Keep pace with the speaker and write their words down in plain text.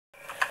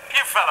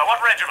fellow.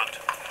 What regiment?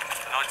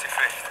 The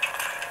 95th.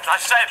 I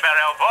say,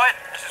 Barry, old boy,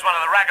 this is one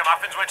of the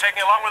ragamuffins we're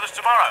taking along with us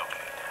tomorrow.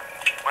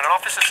 When an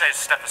officer says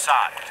step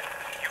aside,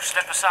 you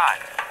step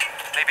aside.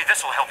 Maybe this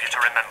will help you to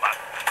remember.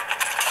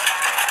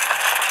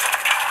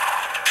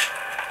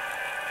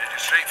 Did you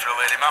street for a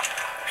lady, ma'am?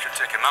 You should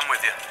take a man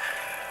with you.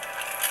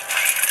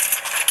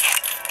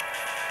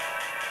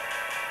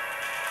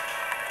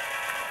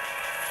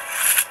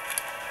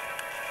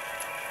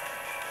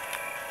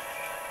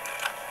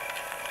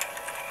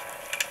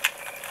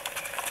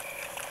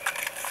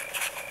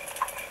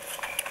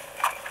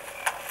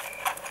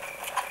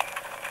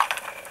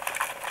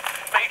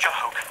 Major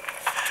Hogan,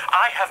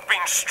 I have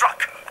been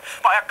struck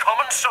by a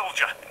common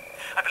soldier.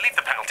 I believe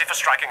the penalty for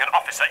striking an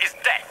officer is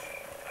death.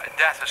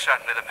 Death is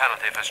certainly the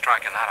penalty for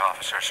striking that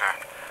officer, sir.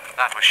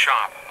 That was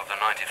Sharpe of the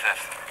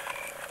 95th.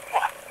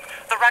 What?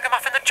 The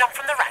ragamuffin that jumped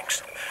from the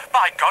ranks?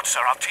 By God, sir,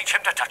 I'll teach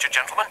him to touch a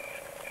gentleman.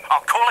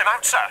 I'll call him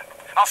out, sir.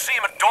 I'll see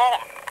him at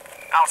dawn.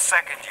 I'll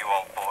second you,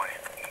 old boy.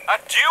 A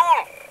duel?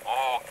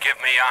 Oh, give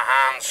me your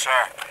hand,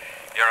 sir.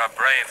 You're a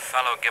brave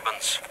fellow,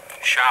 Gibbons.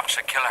 Sharpe's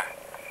a killer.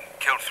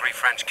 Killed 3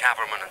 French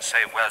cavalrymen and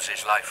saved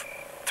Wellesley's life.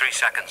 3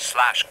 seconds,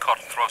 slash,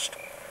 cut, thrust.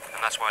 And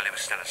that's while he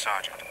was still a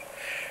sergeant.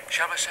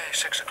 Shall we say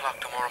 6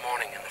 o'clock tomorrow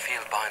morning in the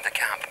field behind the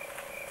camp?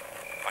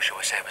 Or shall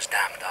we say it was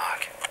damn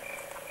dark?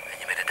 And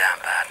you made a damn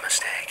bad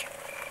mistake.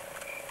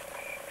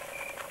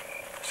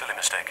 Silly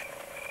mistake.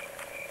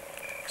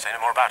 Say no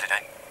more about it,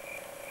 eh?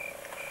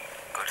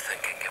 Good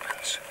thinking,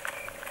 Gibbons.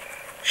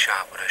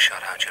 Sharpe would have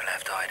shot out your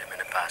left eye at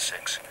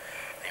 6:15.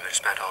 And you would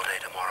have spent all day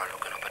tomorrow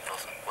looking up at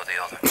nothing or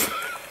the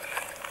other.